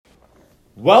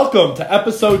Welcome to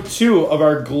episode 2 of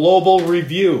our global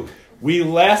review. We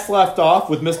last left off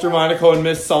with Mr. Monaco and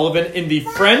Ms. Sullivan in the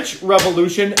French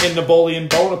Revolution and Napoleon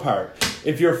Bonaparte.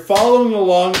 If you're following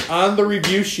along on the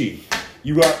review sheet,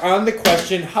 you are on the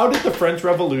question, how did the French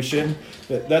Revolution...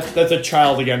 That's a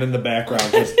child again in the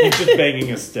background. He's just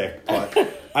banging a stick. But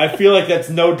I feel like that's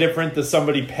no different than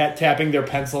somebody tapping their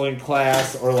pencil in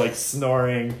class or like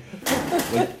snoring.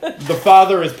 The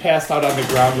father is passed out on the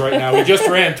ground right now. He just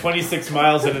ran 26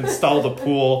 miles and installed a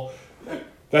pool.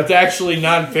 That's actually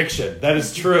nonfiction. That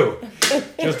is true.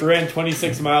 Just ran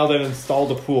 26 miles and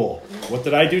installed a pool. What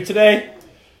did I do today?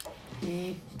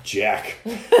 Jack.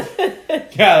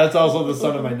 Yeah, that's also the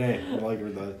son of my name. I like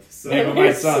the name of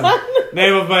my son.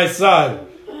 Name of my son.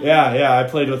 Yeah, I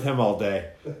played with him all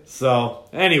day. So,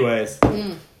 anyways,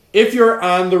 if you're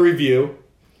on the review,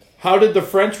 how did the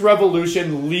French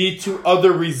Revolution lead to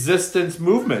other resistance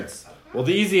movements? Well,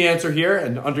 the easy answer here,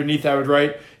 and underneath I would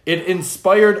write, it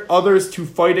inspired others to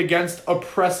fight against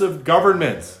oppressive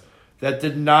governments that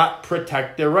did not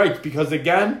protect their rights. Because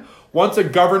again, once a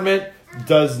government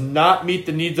does not meet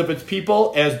the needs of its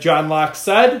people, as John Locke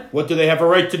said, what do they have a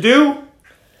right to do?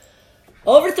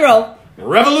 Overthrow.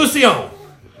 Revolution.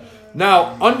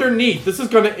 Now, underneath, this is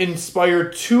going to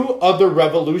inspire 2 other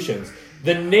revolutions.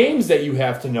 The names that you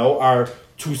have to know are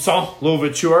Toussaint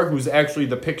Louverture, who's actually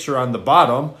the picture on the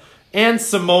bottom, and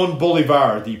Simon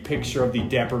Bolivar, the picture of the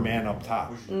dapper man up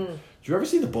top. Did you ever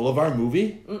see the Bolivar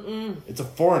movie? Mm-mm. It's a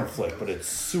foreign flick, but it's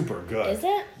super good. Is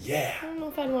it? Yeah. I don't know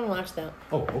if I'd want to watch that.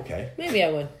 Oh, okay. Maybe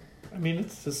I would. I mean,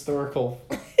 it's historical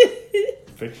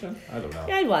fiction. I don't know.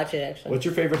 Yeah, I'd watch it, actually. What's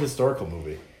your favorite historical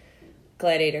movie?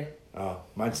 Gladiator. Oh,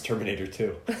 mine's Terminator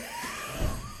 2.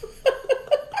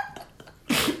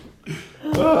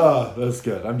 Oh, that's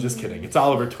good. I'm just kidding. It's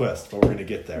Oliver Twist, but we're going to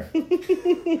get there.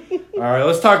 All right,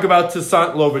 let's talk about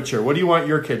Toussaint Louverture. What do you want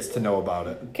your kids to know about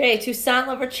it? Okay, Toussaint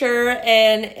Louverture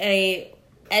and a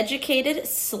educated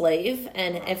slave.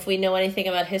 And if we know anything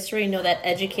about history, know that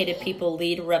educated people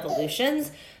lead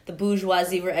revolutions. The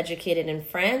bourgeoisie were educated in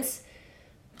France.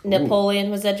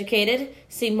 Napoleon was educated.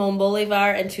 Simon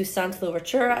Bolivar and Toussaint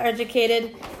Louverture are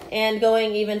educated. And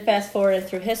going even fast forward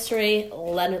through history,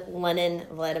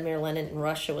 Vladimir Lenin in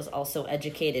Russia was also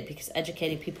educated because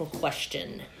educated people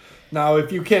question. Now,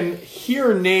 if you can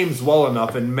hear names well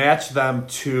enough and match them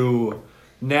to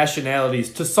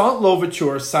nationalities, Toussaint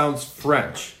Louverture sounds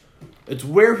French. It's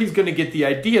where he's going to get the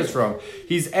ideas from.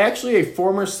 He's actually a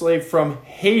former slave from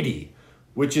Haiti,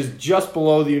 which is just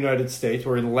below the United States.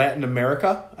 We're in Latin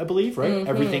America, I believe, right? Mm-hmm.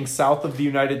 Everything south of the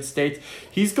United States.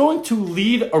 He's going to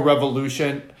lead a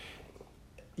revolution.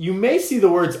 You may see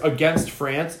the words against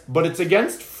France, but it's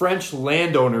against French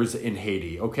landowners in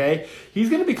Haiti, okay? He's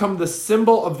going to become the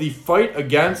symbol of the fight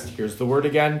against, here's the word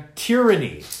again,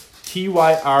 tyranny.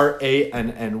 Tyranny.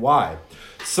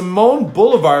 Simon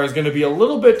Bolivar is going to be a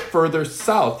little bit further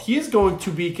south. He is going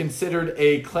to be considered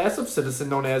a class of citizen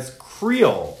known as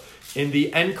Creole in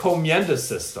the encomienda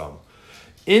system.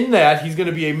 In that, he's going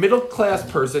to be a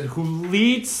middle-class person who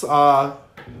leads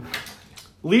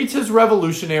his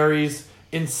revolutionaries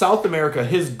in South America.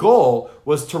 His goal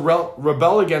was to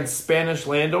rebel against Spanish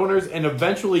landowners and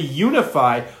eventually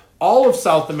unify all of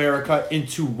South America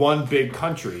into one big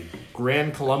country.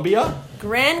 Gran Colombia?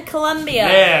 Gran Colombia.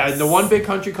 Yeah, and the one big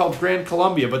country called Gran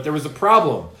Colombia. But there was a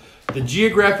problem. The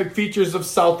geographic features of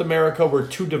South America were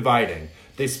too dividing.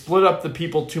 They split up the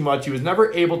people too much. He was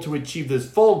never able to achieve this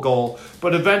full goal,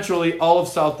 but eventually all of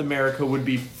South America would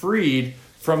be freed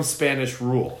from Spanish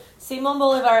rule. Simon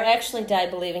Bolivar actually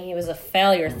died believing he was a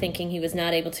failure, thinking he was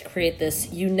not able to create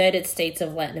this United States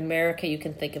of Latin America, you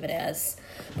can think of it as.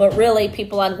 But really,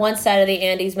 people on one side of the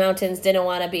Andes Mountains didn't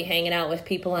want to be hanging out with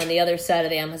people on the other side of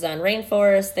the Amazon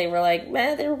rainforest. They were like,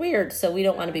 they're weird, so we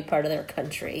don't want to be part of their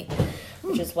country.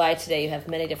 Which is why today you have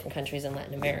many different countries in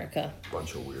Latin America.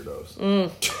 Bunch of weirdos.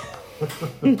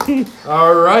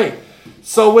 All right.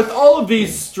 So with all of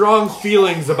these strong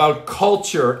feelings about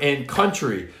culture and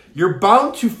country, you're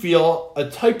bound to feel a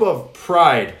type of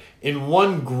pride in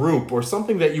one group or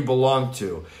something that you belong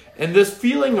to. And this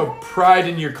feeling of pride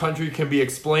in your country can be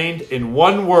explained in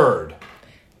one word.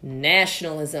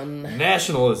 Nationalism.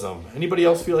 Nationalism. Anybody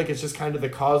else feel like it's just kind of the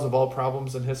cause of all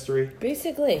problems in history?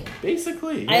 Basically.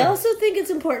 Yeah. I also think it's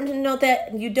important to note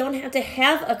that you don't have to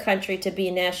have a country to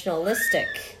be nationalistic.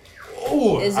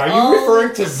 Oh, are you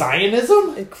referring to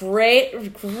Zionism? Great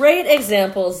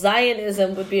example.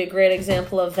 Zionism would be a great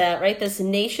example of that, right? This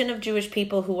nation of Jewish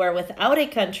people who are without a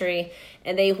country,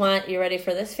 and they want, you ready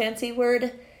for this fancy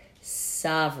word?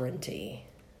 Sovereignty.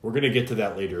 We're going to get to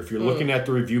that later. If you're looking at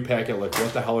the review packet, like,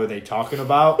 what the hell are they talking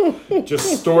about?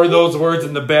 Just store those words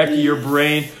in the back of your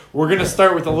brain. We're going to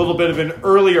start with a little bit of an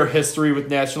earlier history with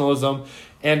nationalism.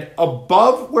 And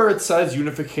above where it says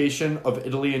unification of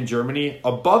Italy and Germany,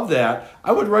 above that,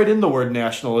 I would write in the word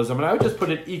nationalism, and I would just put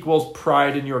it equals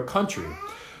pride in your country.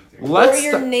 Or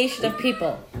your nation of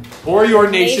people. Or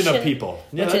your nation of people.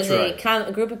 Yeah, which that's is right.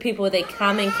 a group of people with a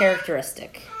common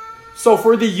characteristic. So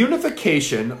for the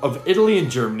unification of Italy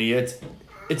and Germany,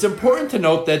 it's important to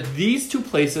note that these two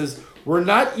places were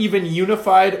not even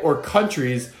unified or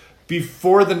countries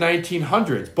before the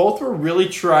 1900s. Both were really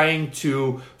trying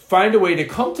to find a way to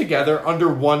come together under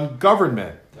one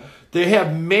government. They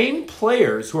have main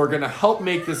players who are going to help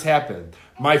make this happen.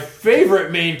 My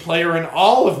favorite main player in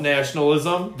all of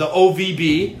nationalism, the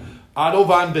OVB, Otto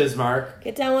von Bismarck.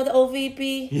 Get down with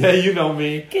OVB. Yeah, you know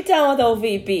me. Get down with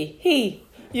OVB. He,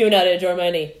 United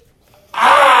Germany.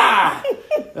 Ah!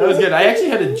 That was good. I actually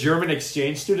had a German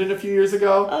exchange student a few years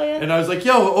ago. Oh, yeah? And I was like,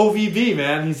 yo, OVB,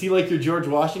 man. Is he like your George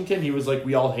Washington? He was like,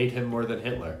 we all hate him more than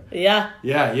Hitler. Yeah.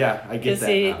 Yeah, I get that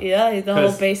now. Yeah, the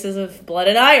whole basis of blood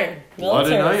and iron.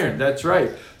 Blood and iron, that's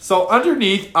right. So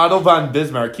underneath Otto von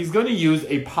Bismarck, he's going to use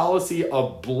a policy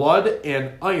of blood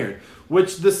and iron,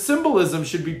 which the symbolism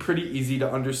should be pretty easy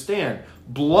to understand.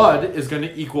 Blood is going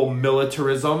to equal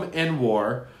militarism and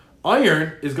war.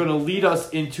 Iron is going to lead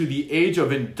us into the age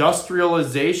of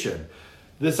industrialization.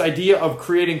 This idea of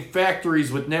creating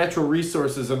factories with natural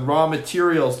resources and raw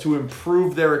materials to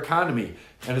improve their economy.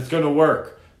 And it's going to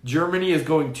work. Germany is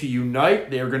going to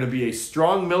unite. They are going to be a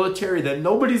strong military that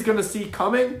nobody's going to see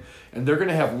coming. And they're going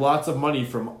to have lots of money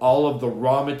from all of the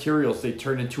raw materials they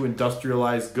turn into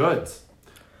industrialized goods.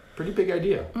 Pretty big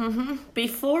idea. Mm-hmm.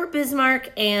 Before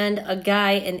Bismarck and a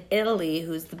guy in Italy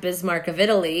who's the Bismarck of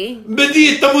Italy.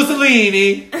 Benito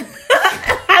Mussolini.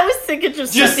 I was thinking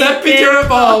Giuseppe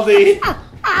Garibaldi.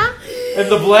 And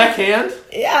the Black Hand?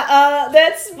 Yeah,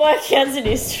 that's Black Hands in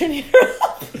Eastern Europe.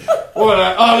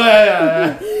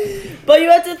 But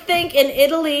you have to think, in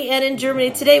Italy and in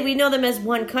Germany today, we know them as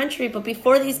one country, but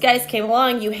before these guys came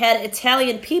along, you had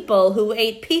Italian people who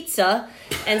ate pizza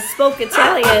and spoke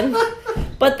Italian,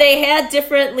 but they had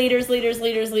different leaders with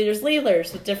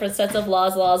different sets of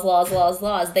laws.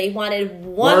 They wanted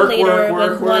one leader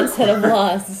with one set of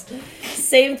laws.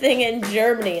 Same thing in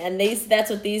Germany, and that's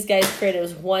what these guys created,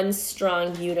 was one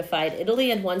strong unified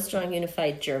Italy and one strong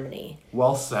unified Germany.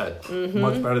 Well said. Mm-hmm.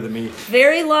 Much better than me.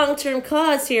 Very long-term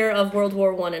cause here of World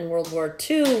War I and World War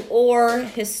II, or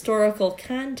historical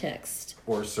context.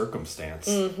 Or circumstance.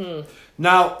 Mm-hmm.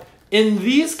 Now, in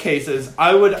these cases,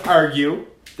 I would argue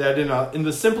that in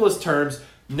the simplest terms,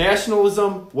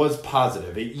 nationalism was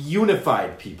positive. It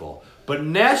unified people. But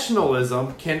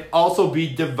nationalism can also be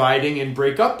dividing and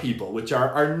break up people, which are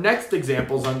our next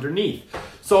examples underneath.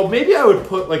 So maybe I would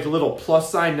put like a little plus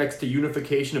sign next to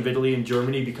unification of Italy and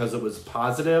Germany because it was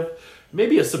positive.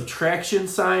 Maybe a subtraction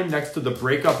sign next to the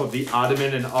breakup of the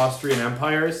Ottoman and Austrian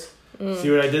empires.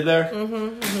 See what I did there?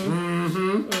 And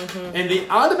the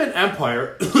Ottoman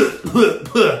Empire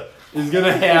is going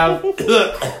to have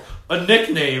a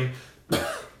nickname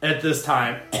at this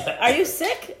time. Are you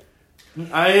sick?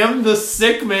 I am the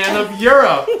sick man of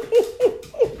Europe.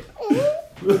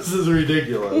 This is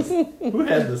ridiculous. Who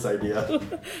had this idea?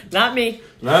 Not me.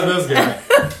 Not this guy.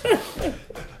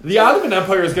 The Ottoman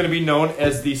Empire is going to be known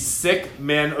as the sick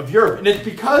man of Europe, and it's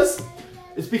because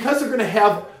they're going to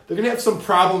have some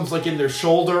problems like in their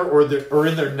shoulder or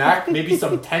in their neck, maybe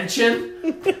some tension.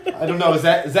 I don't know. Is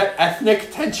that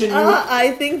ethnic tension?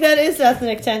 I think that is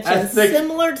ethnic tension,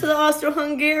 similar to the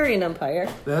Austro-Hungarian Empire.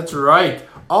 That's right.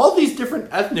 All these different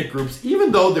ethnic groups,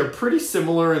 even though they're pretty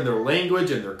similar in their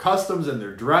language and their customs and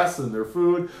their dress and their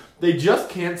food, they just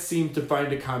can't seem to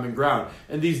find a common ground.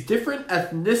 And these different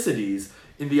ethnicities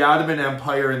in the Ottoman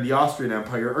Empire and the Austrian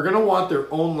Empire are going to want their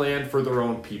own land for their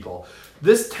own people.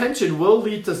 This tension will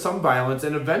lead to some violence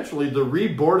and eventually the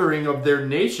rebordering of their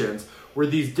nations, where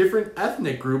these different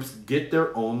ethnic groups get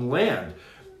their own land.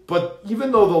 But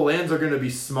even though the lands are going to be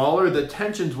smaller, the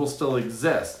tensions will still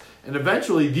exist. And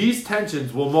eventually, these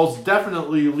tensions will most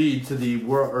definitely lead to the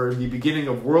beginning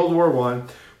of World War I,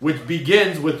 which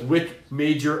begins with which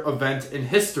major event in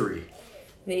history?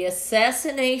 The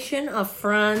assassination of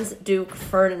Franz Duke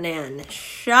Ferdinand.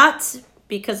 Shot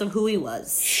because of who he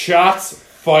was. Shots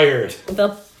fired.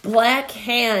 The Black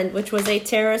Hand, which was a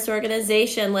terrorist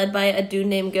organization led by a dude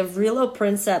named Gavrilo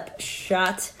Princip,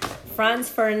 shot Franz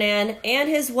Ferdinand and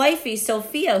his wifey,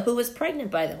 Sophia, who was pregnant,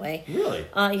 by the way. Really?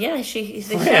 Yeah,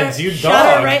 Franz,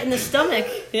 shot her right in the stomach.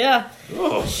 Yeah.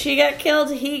 Oh. She got killed,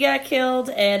 he got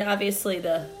killed, and obviously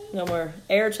no more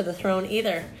heir to the throne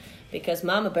either. because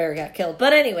Mama Bear got killed.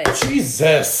 But anyway.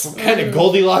 Jesus, what kind of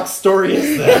Goldilocks story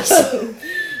is this?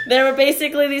 There were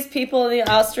basically these people in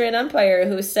the Austrian Empire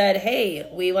who said, hey,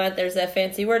 there's that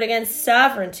fancy word again,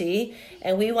 sovereignty,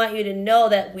 and we want you to know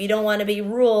that we don't want to be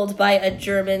ruled by a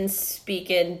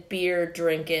German-speaking,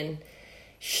 beer-drinking,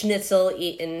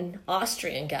 schnitzel-eating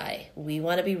Austrian guy. We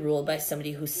want to be ruled by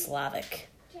somebody who's Slavic.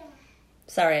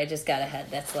 Sorry, I just got ahead.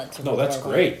 That's led to... No, that's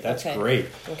great. That's great.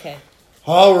 Okay.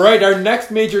 All right, our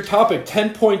next major topic,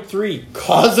 10.3,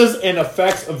 causes and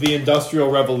effects of the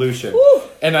Industrial Revolution. Woo.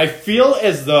 And I feel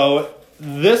as though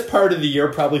this part of the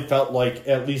year probably felt like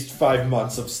at least 5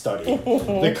 months of study.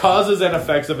 The causes and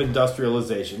effects of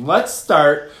industrialization. Let's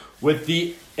start with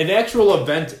an actual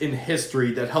event in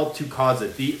history that helped to cause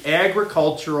it, the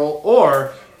agricultural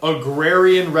or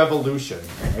agrarian revolution.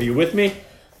 Are you with me?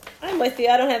 I'm with you.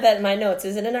 I don't have that in my notes.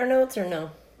 Is it in our notes or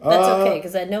no? That's okay,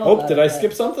 because I know about did I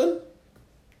skip something?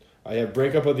 I have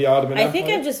breakup of the Ottoman Empire. I think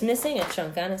I'm just missing a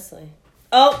chunk, honestly.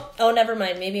 Oh, never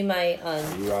mind. Maybe my...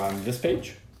 You're on this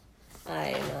page?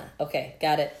 Okay,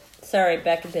 got it. Sorry,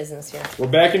 back in business here. We're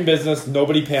back in business.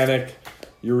 Nobody panic.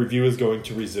 Your review is going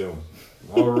to resume.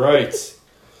 All right.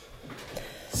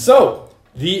 So,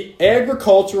 the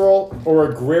agricultural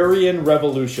or agrarian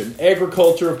revolution.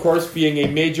 Agriculture, of course, being a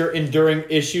major enduring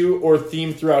issue or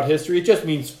theme throughout history. It just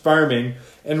means farming.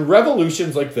 And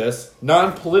revolutions like this,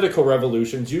 non-political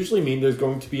revolutions, usually mean there's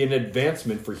going to be an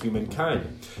advancement for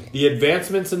humankind. The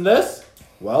advancements in this,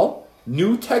 well,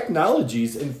 new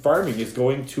technologies in farming is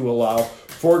going to allow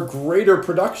for greater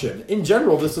production. In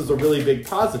general, this is a really big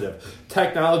positive.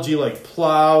 Technology like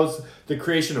plows, the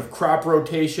creation of crop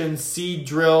rotation, seed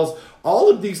drills, all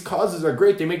of these causes are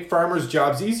great. They make farmers'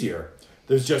 jobs easier.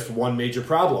 There's just one major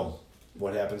problem.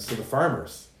 What happens to the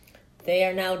farmers? They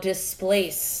are now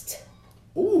displaced.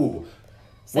 Ooh.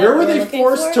 Where were they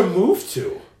forced to move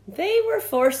to? They were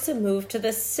forced to move to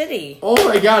the city. Oh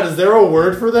my God, is there a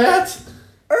word for that?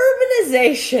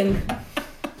 Urbanization.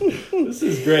 This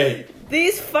is great.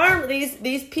 These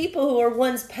people who were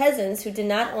once peasants who did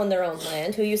not own their own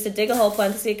land, who used to dig a hole,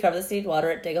 plant the seed, cover the seed,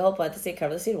 water it, dig a hole, plant the seed,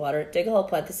 cover the seed, water it, dig a hole,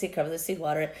 plant the seed, cover the seed,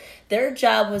 water it. Their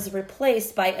job was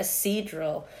replaced by a seed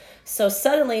drill. So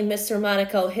suddenly, Mr.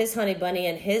 Monaco, his honey bunny,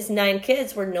 and his 9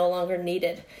 kids were no longer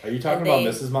needed. Are you talking about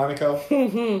Mrs. Monaco?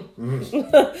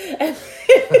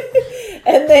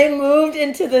 And they moved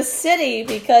into the city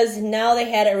because now they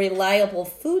had a reliable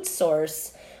food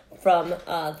source from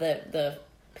the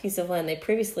piece of land they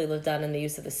previously lived on in the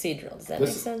use of the seed drill. Does that make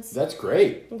sense? That's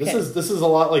great. Okay. This is a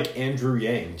lot like Andrew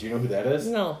Yang. Do you know who that is?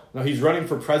 No. No, he's running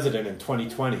for president in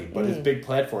 2020, but his big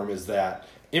platform is that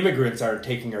immigrants aren't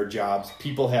taking our jobs.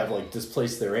 People have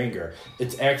displaced their anger.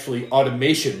 It's actually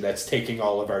automation that's taking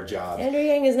all of our jobs. Andrew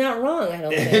Yang is not wrong, I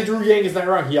don't think. Andrew Yang is not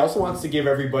wrong. He also wants to give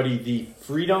everybody the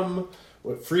Freedom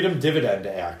Dividend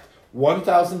Act.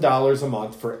 $1,000 a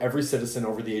month for every citizen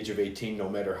over the age of 18, no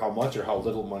matter how much or how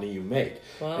little money you make.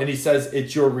 Wow. And he says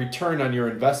it's your return on your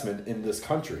investment in this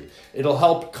country. It'll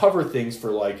help cover things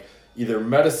for either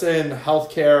medicine,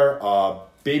 healthcare,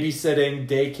 babysitting,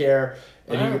 daycare.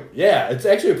 And Wow. It's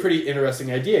actually a pretty interesting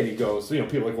idea. And he goes,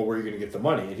 people are like, well, where are you going to get the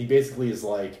money? And he basically is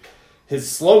his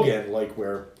slogan,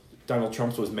 where Donald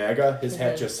Trump's was MAGA, his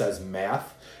hat just says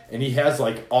math. And he has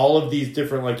all of these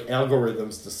different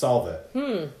algorithms to solve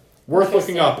it. Worth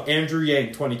looking up. Andrew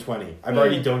Yang 2020. I've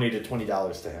already donated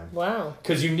 $20 to him. Wow.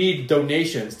 Because you need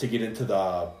donations to get into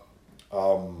the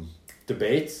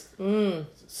debates.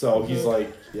 So he's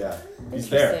he's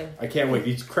there. I can't wait.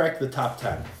 He's cracked the top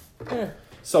 10. Huh.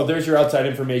 So there's your outside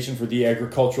information for the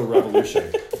agricultural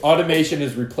revolution. Automation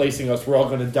is replacing us. We're all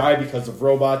going to die because of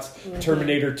robots.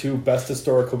 Terminator 2, best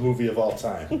historical movie of all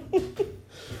time.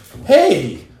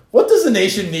 Hey, what does a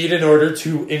nation need in order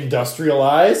to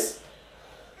industrialize?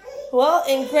 Well,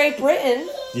 in Great Britain,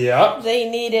 they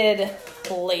needed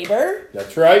labor.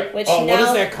 That's right. Which what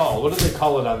is that called? What do they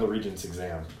call it on the Regents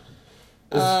exam?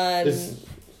 Was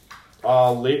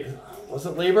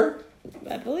it labor?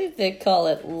 I believe they call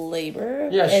it labor.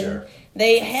 Yeah, and sure.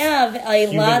 They have a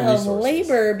Human lot resources. of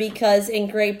labor because in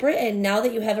Great Britain, now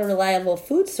that you have a reliable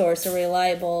food source,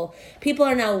 people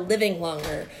are now living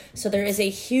longer. So there is a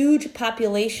huge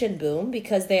population boom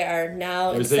because they are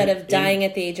now, instead of dying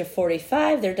at the age of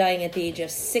 45, they're dying at the age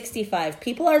of 65.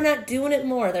 People are not doing it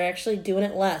more. They're actually doing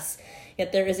it less.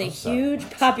 Yet there is a huge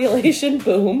population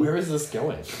boom. Where is this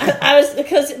going?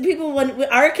 Because people, when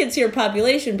our kids hear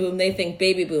population boom, they think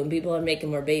baby boom. People are making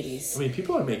more babies. I mean,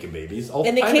 people are making babies.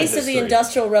 In the case of the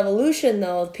Industrial Revolution,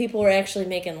 though, people were actually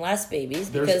making less babies.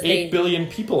 There's 8 billion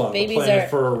people on the planet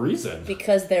for a reason.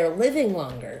 Because they're living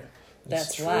longer.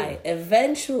 That's true. why.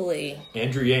 Eventually.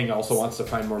 Andrew Yang also wants to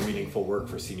find more meaningful work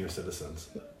for senior citizens.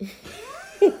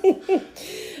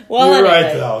 Well, You're anyway.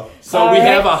 right, though. So All we right.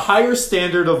 have a higher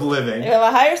standard of living. You have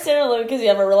a higher standard of living because you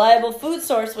have a reliable food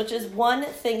source, which is one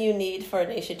thing you need for a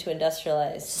nation to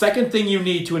industrialize. Second thing you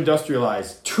need to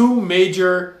industrialize, 2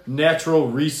 major natural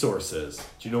resources.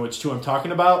 Do you know which 2 I'm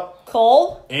talking about?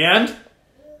 Coal, And?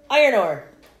 iron ore.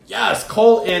 Yes,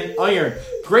 coal and iron.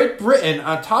 Great Britain,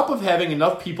 on top of having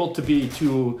enough people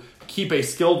to keep a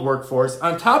skilled workforce,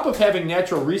 on top of having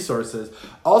natural resources,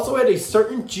 also had a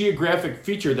certain geographic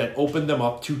feature that opened them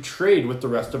up to trade with the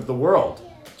rest of the world.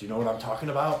 Do you know what I'm talking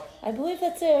about? I believe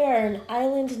that they are an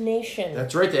island nation.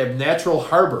 That's right, they have natural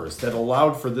harbors that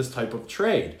allowed for this type of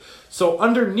trade. So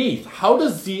underneath, how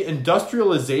does the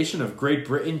industrialization of Great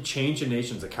Britain change a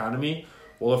nation's economy?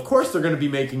 Well, of course they're going to be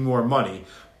making more money,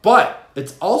 but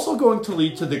it's also going to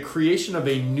lead to the creation of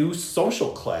a new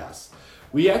social class.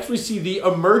 We actually see the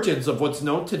emergence of what's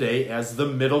known today as the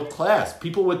middle class,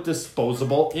 people with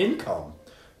disposable income.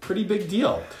 Pretty big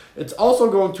deal. It's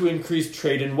also going to increase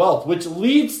trade and wealth, which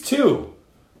leads to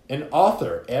an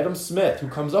author, Adam Smith, who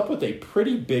comes up with a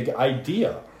pretty big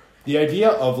idea. The idea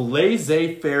of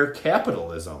laissez-faire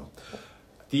capitalism.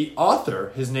 The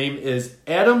author, his name is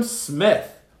Adam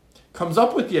Smith, comes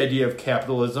up with the idea of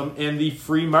capitalism and the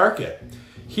free market.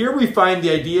 Here we find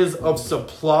the ideas of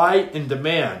supply and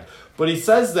demand. But he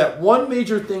says that one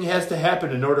major thing has to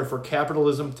happen in order for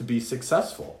capitalism to be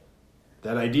successful.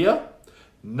 That idea?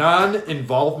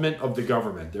 Non-involvement of the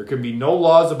government. There can be no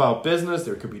laws about business.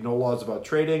 There could be no laws about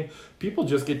trading. People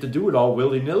just get to do it all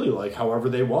willy-nilly, like however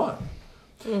they want.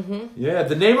 Mm-hmm. Yeah,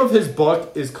 the name of his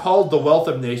book is called The Wealth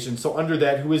of Nations. So under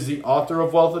that, who is the author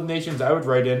of Wealth of Nations? I would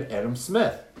write in Adam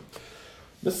Smith.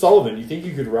 Miss Sullivan, you think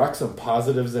you could rock some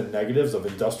positives and negatives of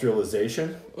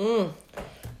industrialization?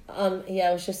 Yeah,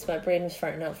 I was just, my brain was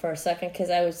farting out for a second because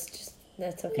I was just,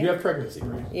 that's okay. You have pregnancy,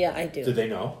 right? Yeah, I do. Did they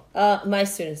know? My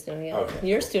students know, yeah. Okay.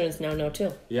 Your students now know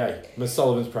too. Yeah, Miss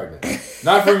Sullivan's pregnant.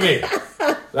 Not for me.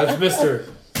 That's Mr.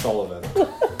 Sullivan.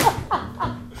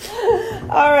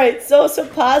 All right, so some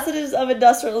positives of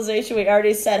industrialization. We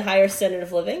already said higher standard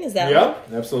of living. Is that one?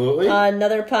 Yep, absolutely.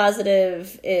 Another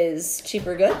positive is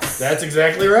cheaper goods. That's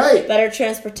exactly right. Better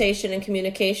transportation and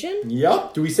communication.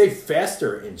 Yep. Do we say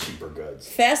faster and cheaper goods?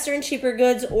 Faster and cheaper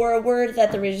goods, or a word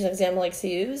that the regional exam likes to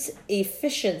use,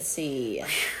 efficiency.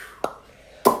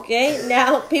 Okay,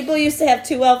 now people used to have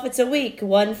 2 outfits a week,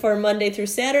 one for Monday through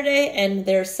Saturday and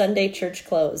their Sunday church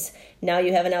clothes. Now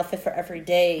you have an outfit for every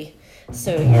day.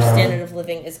 So your standard of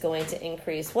living is going to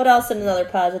increase. What else in another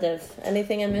positive?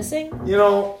 Anything I'm missing? You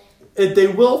know, they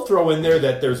will throw in there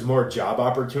that there's more job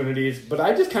opportunities, but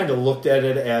I just kind of looked at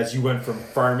it as you went from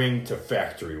farming to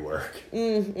factory work.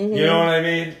 Mm-hmm. You know what I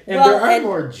mean? And Well, there are and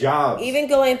more jobs. Even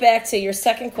going back to your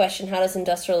second question, how does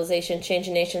industrialization change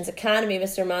a nation's economy?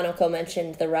 Mr. Monaco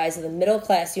mentioned the rise of the middle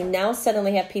class. You now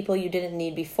suddenly have people you didn't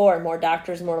need before. More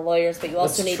doctors, more lawyers, but you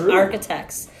also That's need true.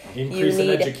 architects. Increase in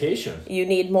education. You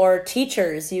need more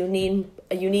teachers. You need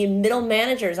middle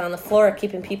managers on the floor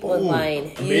keeping people in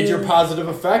line. Major positive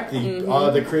effect,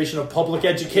 the creation of public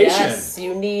education. Yes,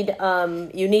 you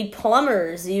need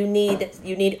plumbers. You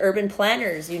need urban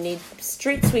planners. You need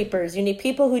street sweepers. You need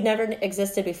people who never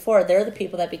existed before. They're the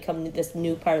people that become this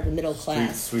new part of the middle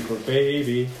class, Street sweeper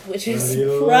baby. which is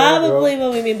probably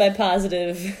what we mean by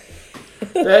positive.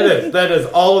 That is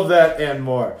all of that and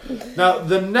more. Now,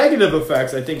 the negative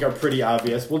effects I think are pretty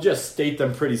obvious. We'll just state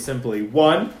them pretty simply.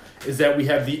 One is that we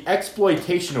have the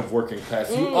exploitation of working class.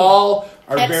 You all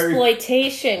are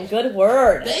Exploitation, good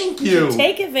word. Thank you. To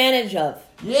take advantage of.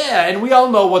 Yeah, and we all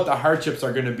know what the hardships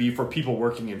are going to be for people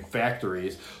working in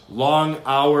factories. Long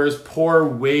hours, poor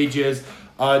wages,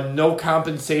 no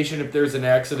compensation if there's an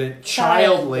accident,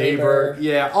 child labor.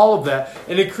 Yeah, all of that.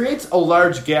 And it creates a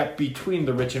large gap between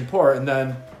the rich and poor. And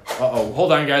then,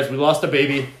 hold on, guys. We lost a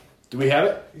baby. Do we have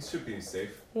it? He should be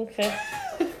safe. Okay.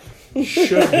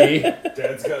 Should be.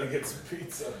 Dad's got to get some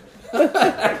pizza.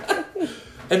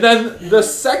 And then the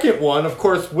second one, of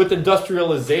course, with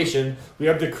industrialization, we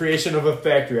have the creation of a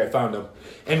factory. I found them.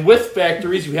 And with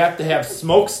factories, you have to have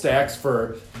smokestacks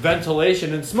for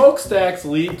ventilation. And smokestacks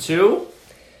lead to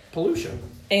pollution.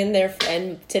 And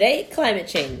today, climate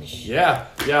change. Yeah,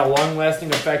 a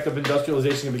long-lasting effect of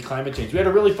industrialization can be climate change. We had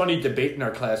a really funny debate in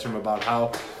our classroom about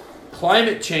how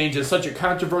climate change is such a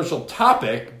controversial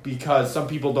topic because some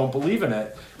people don't believe in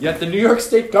it. Yet the New York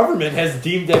State government has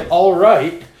deemed it all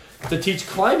right to teach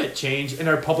climate change in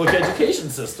our public education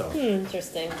system.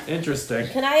 Interesting. Interesting.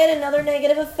 Can I add another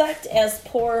negative effect as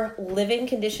poor living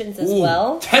conditions as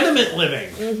well? Tenement living.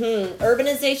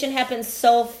 Urbanization happens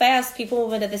so fast. People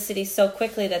move into the city so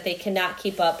quickly that they cannot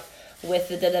keep up with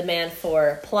the demand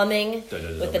for plumbing,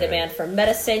 Da-da-da-da, with the man. demand for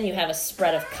medicine. You have a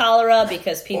spread of cholera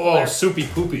because people Oh, are soupy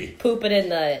poopy. pooping in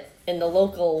the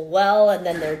local well and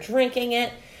then they're drinking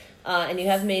it. And you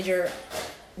have major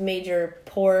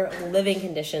poor living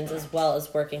conditions as well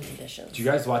as working conditions. Do you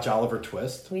guys watch Oliver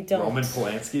Twist? We don't. Roman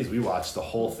Polanski's. We watched the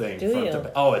whole thing. Do front you? to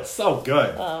back. Oh, it's so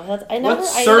good.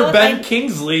 What's Sir Ben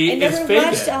Kingsley I is never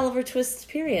famous. watched Oliver Twist,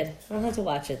 period. I'll have to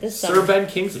watch it this Sir summer. Ben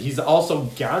Kingsley. He's also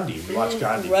Gandhi. We watch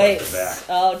Gandhi Right. front to back.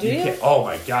 Oh, do you? Can't, oh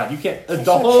my God! You can't.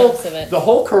 saw chunks of it. The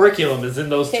whole curriculum is in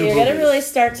those Okay, two you're movies. going to really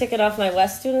start ticking off my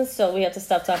West students, so we have to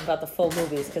stop talking about the full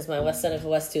movies because my West Seneca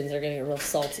West students are going to get real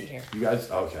salty here. You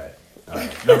guys, okay. All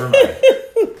right, never mind.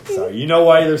 So you know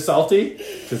why they're salty?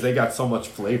 Because they got so much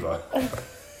flavor.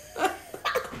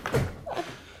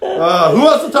 Who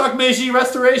wants to talk Meiji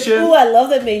Restoration? Ooh, I love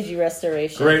the Meiji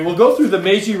Restoration. Great. We'll go through the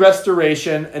Meiji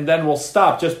Restoration, and then we'll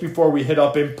stop just before we hit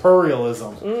up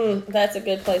imperialism. That's a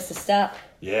good place to stop.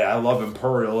 Yeah, I love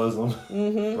imperialism.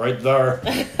 Mm-hmm. Right there.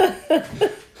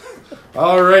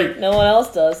 All right. No one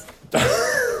else does.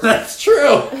 That's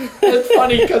true. It's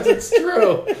funny because it's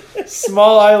true.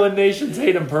 Small island nations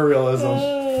hate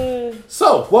imperialism.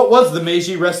 So, what was the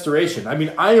Meiji Restoration? I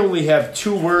mean, I only have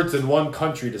 2 words in one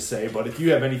country to say, but if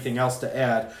you have anything else to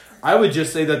add, I would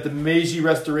just say that the Meiji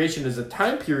Restoration is a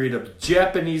time period of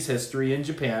Japanese history in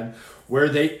Japan where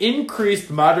they increased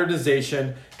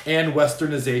modernization and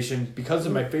westernization because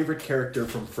of my favorite character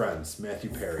from Friends, Matthew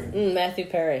Perry. Matthew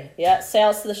Perry. Yeah,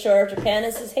 sails to the shore of Japan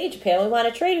and says, hey, Japan, we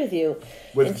want to trade with you.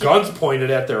 With And guns pointed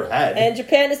at their head. And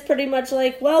Japan is pretty much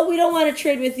like, well, we don't want to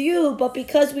trade with you, but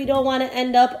because we don't want to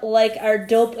end up like our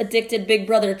dope-addicted big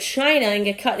brother China and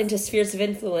get cut into spheres of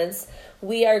influence,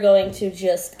 we are going to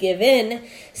just give in,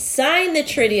 sign the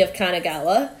Treaty of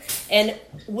Kanagawa, and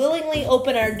willingly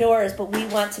open our doors, but we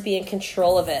want to be in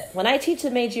control of it. When I teach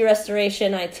the Meiji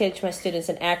Restoration, I teach my students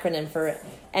an acronym for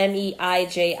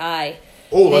MEIJI.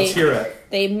 Oh, let's hear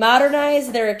it. They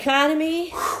modernize their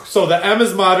economy. So the M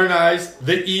is modernized,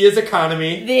 the E is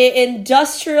economy. They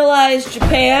industrialize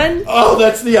Japan. Oh,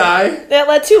 that's the I. That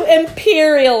led to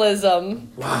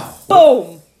imperialism. Wow.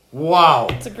 Boom. Wow.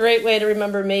 It's a great way to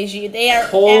remember Meiji. They are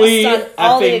Holy asked on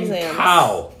all the effing exams.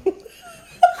 cow.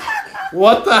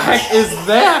 What the heck is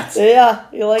that? Yeah,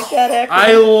 you like that acronym?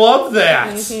 I love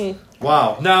that.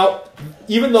 Wow. Now,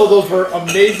 even though those were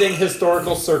amazing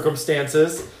historical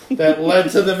circumstances that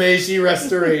led to the Meiji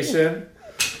Restoration,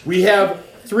 we have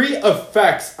 3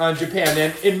 effects on Japan.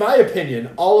 And in my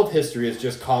opinion, all of history is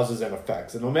just causes and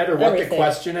effects. And no matter what Everything. the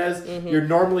question is, you're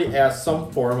normally asked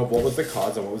some form of what was the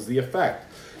cause and what was the effect.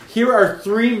 Here are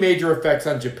 3 major effects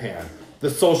on Japan. The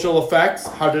social effects,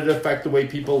 how did it affect the way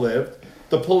people lived?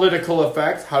 The political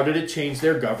effects, how did it change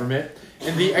their government?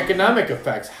 And the economic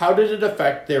effects, how did it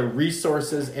affect their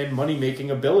resources and money-making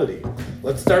ability?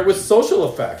 Let's start with social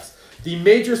effects. The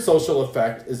major social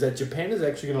effect is that Japan is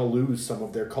actually going to lose some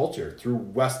of their culture through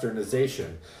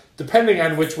westernization. Depending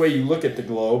on which way you look at the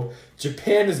globe,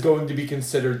 Japan is going to be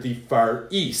considered the Far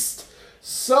East.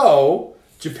 So,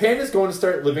 Japan is going to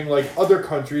start living like other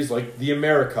countries like the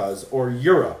Americas or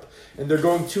Europe. And they're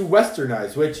going to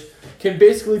westernize, which can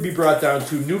basically be brought down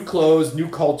to new clothes, new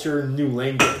culture, new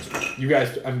language. You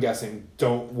guys, I'm guessing,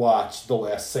 don't watch The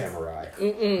Last Samurai.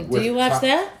 Do you watch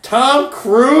that? Tom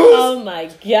Cruise? Oh my I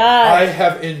god.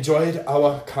 have enjoyed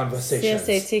our conversations.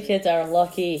 CSAT kids are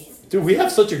lucky. Dude, we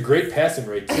have such a great passing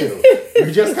rate, too.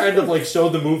 We just kind of like show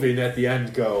the movie and at the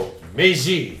end go,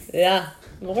 Meiji. Yeah,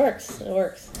 it works. It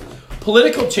works.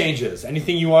 Political changes.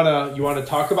 Anything you wanna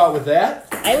talk about with that?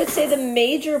 I would say the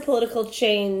major political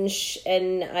change,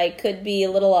 and I could be a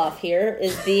little off here,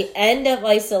 is the end of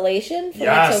isolation from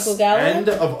Yes, the Tokugawa. end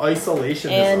of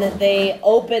isolationism. And they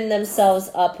open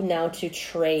themselves up now to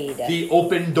trade. The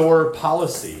open door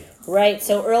policy. Right,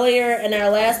 so earlier in our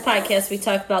last podcast, we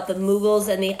talked about the Mughals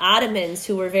and the Ottomans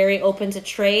who were very open to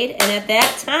trade. And at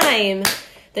that time,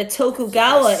 the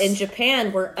Tokugawa in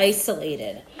Japan were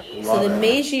isolated. So the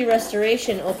Meiji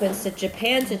Restoration opens to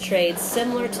Japan to trade,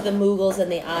 similar to the Mughals and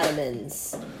the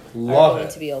Ottomans are Love going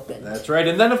it. to be opened. That's right.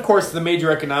 And then, of course, the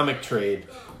major economic trade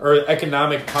or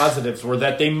economic positives were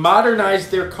that they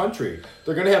modernized their country.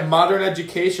 They're going to have modern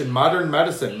education, modern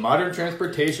medicine, modern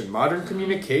transportation, modern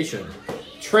communication,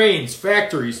 trains,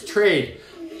 factories, trade.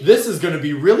 This is going to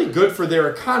be really good for their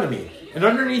economy. And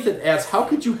underneath it asks, how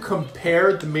could you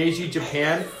compare the Meiji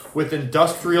Japan with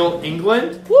industrial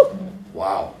England? Woo!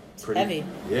 Wow. Pretty heavy.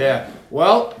 Yeah.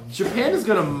 Well, Japan is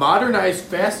going to modernize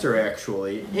faster,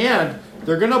 actually, and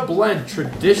they're going to blend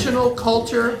traditional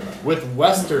culture with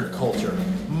Western culture.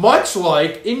 much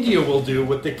like India will do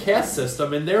with the caste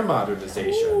system in their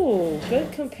modernization. Ooh,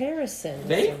 good comparison. Mr.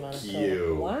 Thank Monaco.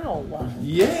 you. Wow.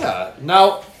 Yeah.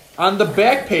 Now, on the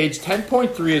back page,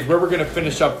 10.3 is where we're going to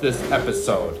finish up this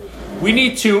episode. We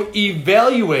need to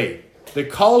evaluate the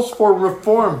calls for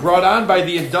reform brought on by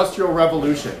the Industrial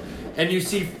Revolution. And you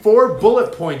see 4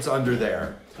 bullet points under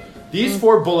there. These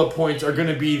 4 bullet points are going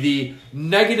to be the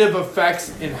negative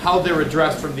effects and how they're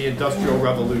addressed from the Industrial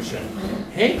Revolution.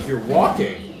 Hank, you're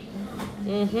walking.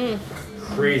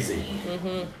 Crazy.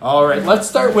 All right, let's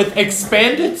start with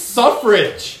expanded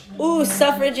suffrage. Ooh,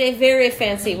 suffrage, a very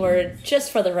fancy word,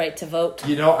 just for the right to vote.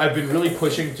 You know, I've been really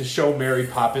pushing to show Mary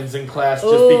Poppins in class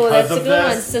just Ooh, because that's a of good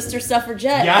one, this. Sister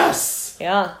Suffragette. Yes!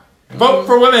 Yeah. Vote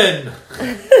for women!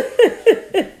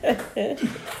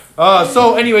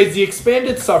 So anyways, the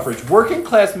expanded suffrage. Working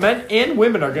class men and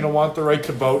women are going to want the right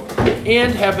to vote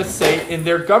and have a say in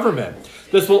their government.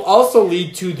 This will also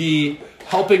lead to the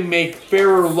helping make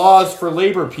fairer laws for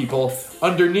labor people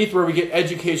underneath where we get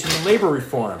education and labor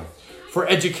reform. For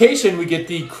education, we get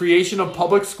the creation of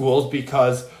public schools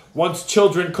because once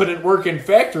children couldn't work in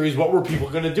factories, what were people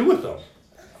going to do with them?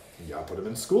 You got to put them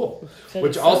in school,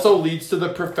 which also leads to the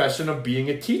profession of being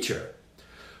a teacher.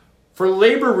 For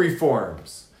labor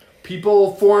reforms,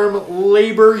 people form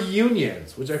labor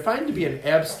unions, which I find to be an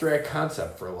abstract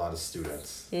concept for a lot of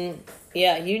students.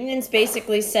 Yeah, unions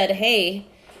basically said, hey,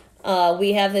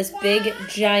 we have this big,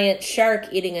 giant shark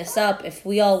eating us up. If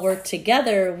we all work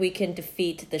together, we can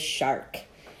defeat the shark,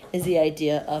 is the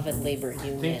idea of a labor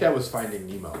union. I think that was Finding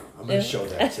Nemo. I'm going to show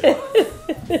that too.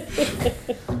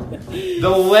 The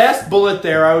last bullet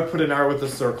there, I would put an R with a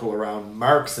circle around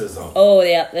Marxism. Oh,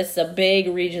 yeah, that's a big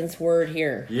Regent's word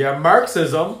here. Yeah,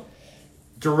 Marxism,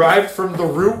 derived from the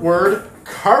root word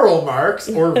Karl Marx,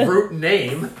 or root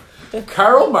name.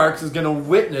 Karl Marx is going to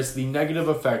witness the negative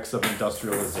effects of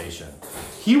industrialization.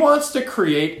 He wants to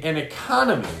create an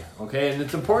economy, okay? And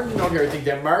it's important to know here, I think,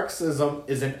 that Marxism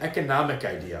is an economic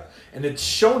idea. And it's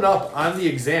shown up on the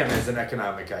exam as an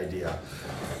economic idea.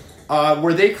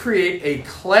 Where they create a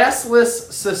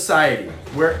classless society,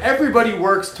 where everybody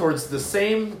works towards the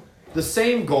same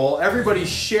goal, everybody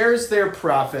shares their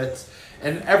profits,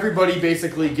 and everybody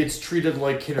basically gets treated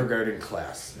like kindergarten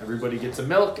class. Everybody gets a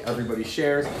milk, everybody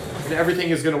shares, and everything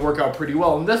is going to work out pretty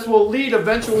well. And this will lead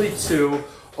eventually to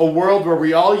a world where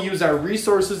we all use our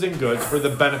resources and goods for the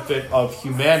benefit of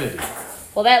humanity.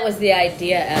 Well, that was the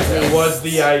idea, at least. That was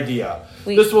the idea.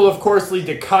 This will, of course, lead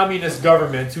to communist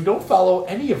governments who don't follow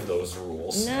any of those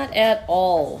rules. Not at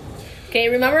all. Okay,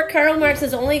 remember, Karl Marx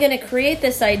is only going to create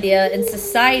this idea in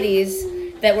societies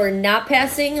that were not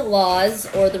passing laws,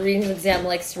 or the Regents exam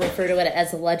likes to refer to it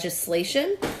as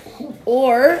legislation,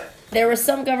 or there were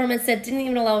some governments that didn't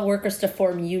even allow workers to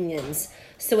form unions.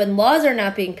 So when laws are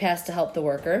not being passed to help the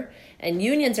worker, and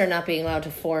unions are not being allowed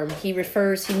to form, he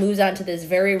moves on to this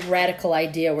very radical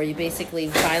idea where you basically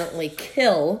violently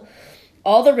kill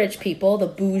all the rich people, the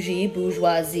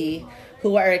bourgeoisie,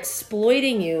 who are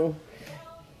exploiting you,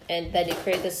 and then you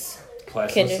create this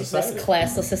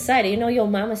classless society. You know, your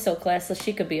mom is so classless,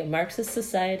 she could be a Marxist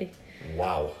society.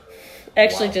 Wow.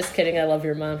 Actually, just kidding. I love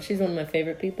your mom. She's one of my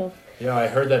favorite people. Yeah, I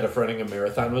heard that if running a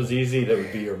marathon was easy, that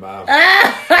would be your mom. That's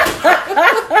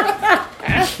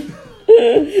a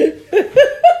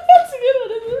good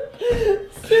one, isn't it?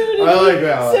 I like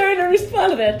that one. Sorry to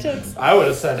respond to that, Toots. I would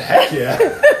have said, heck yeah.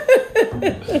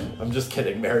 I'm just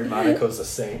kidding. Mary Monaco's a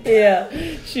saint. Yeah,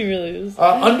 she really is.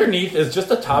 Underneath is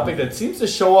just a topic that seems to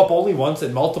show up only once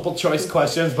in multiple choice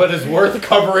questions, but is worth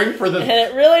covering for the... And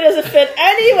it really doesn't fit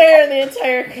anywhere in the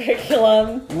entire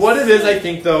curriculum. What it is, I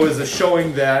think, though, is a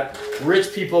showing that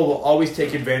rich people will always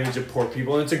take advantage of poor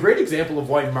people. And it's a great example of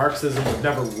why Marxism would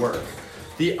never work.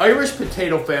 The Irish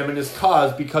potato famine is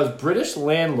caused because British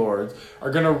landlords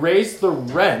are going to raise the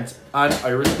rent on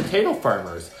Irish potato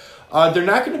farmers. They're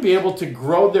not going to be able to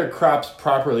grow their crops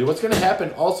properly. What's going to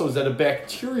happen also is that a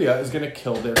bacteria is going to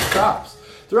kill their crops.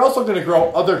 They're also going to grow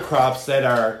other crops that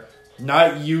are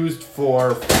not used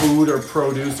for food or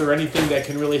produce or anything that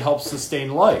can really help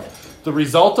sustain life. The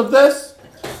result of this?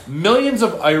 Millions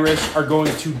of Irish are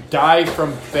going to die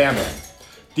from famine.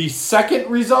 The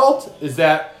second result is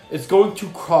that it's going to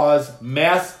cause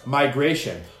mass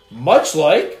migration, much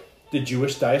like the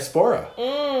Jewish diaspora.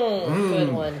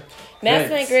 Good one. Mass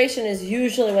Thanks. migration is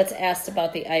usually what's asked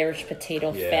about the Irish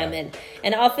potato Yeah. famine.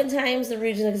 And oftentimes the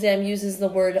regional exam uses the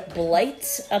word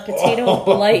blight, a potato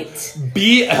blight.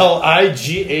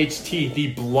 BLIGHT, the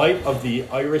blight of the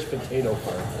Irish potato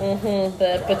farm.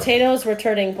 The potatoes were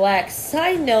turning black.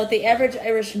 Side note, the average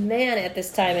Irish man at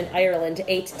this time in Ireland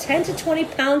ate 10 to 20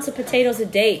 pounds of potatoes a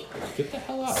day. Get the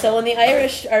hell out. So when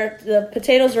the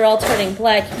potatoes are all turning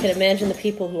black, you can imagine the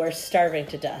people who are starving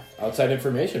to death. Outside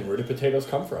information, where do potatoes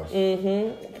come from?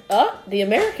 The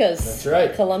Americas. That's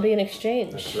right. Columbian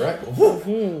Exchange. That's right. Woof.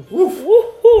 Woof.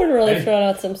 Woohoo, we're really throwing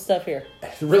out some stuff here.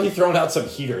 Really throwing out some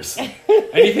heaters.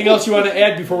 Anything else you want to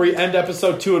add before we end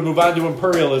episode 2 and move on to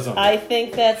imperialism? I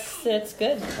think that's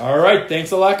good. All right.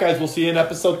 Thanks a lot, guys. We'll see you in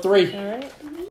episode 3. All right.